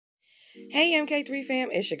Hey MK3 fam,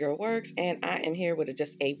 it's your girl Works, and I am here with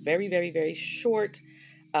just a very short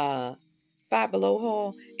uh Five Below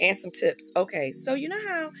haul and some tips. Okay, so you know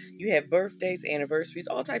how you have birthdays, anniversaries,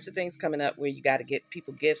 all types of things coming up where you got to get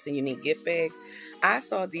people gifts and you need gift bags. I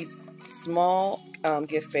saw these small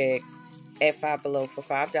gift bags at Five Below for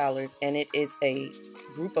 $5, and it is a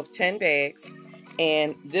group of 10 bags,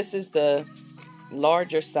 and this is the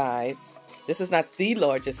larger size. This is not the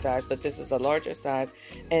largest size, but this is a larger size.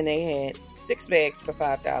 And they had 6 bags for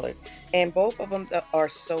 $5. And both of them are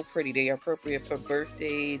so pretty. They are appropriate for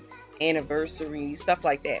birthdays, anniversaries, stuff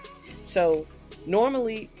like that. So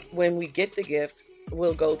normally when we get the gift,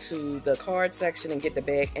 we'll go to the card section and get the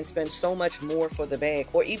bag and spend so much more for the bag,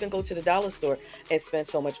 or even go to the dollar store and spend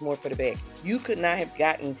so much more for the bag. You could not have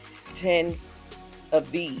gotten 10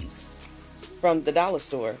 of these from the dollar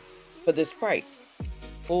store for this price,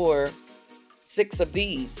 or 6 of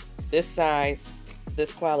these, this size,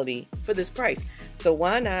 this quality, for this price. So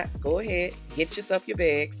why not go ahead, get yourself your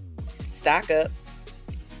bags, stock up,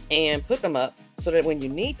 and put them up so that when you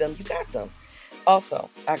need them, you got them. Also,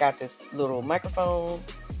 I got this little microphone.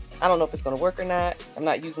 I don't know if it's going to work or not. I'm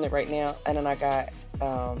not using it right now. And then I got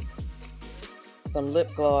some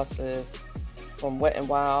lip glosses from Wet n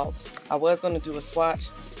Wild. I was going to do a swatch,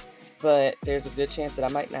 but there's a good chance that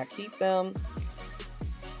I might not keep them.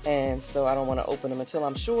 And so I don't want to open them until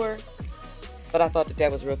I'm sure. But I thought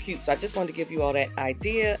that was real cute. So I just wanted to give you all that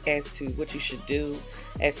idea as to what you should do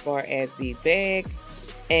as far as these bags.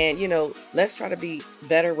 And, you know, let's try to be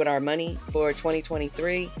better with our money for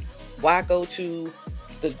 2023. Why go to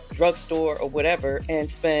the drugstore or whatever and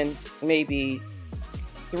spend maybe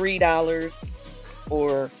 $3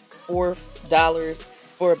 or $4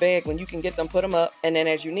 for a bag when you can get them, put them up, and then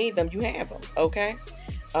as you need them, you have them, okay?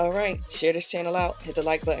 All right, share this channel out, hit the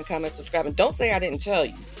like button, comment, subscribe, and don't say I didn't tell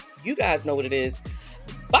you. You guys know what it is.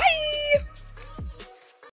 Bye!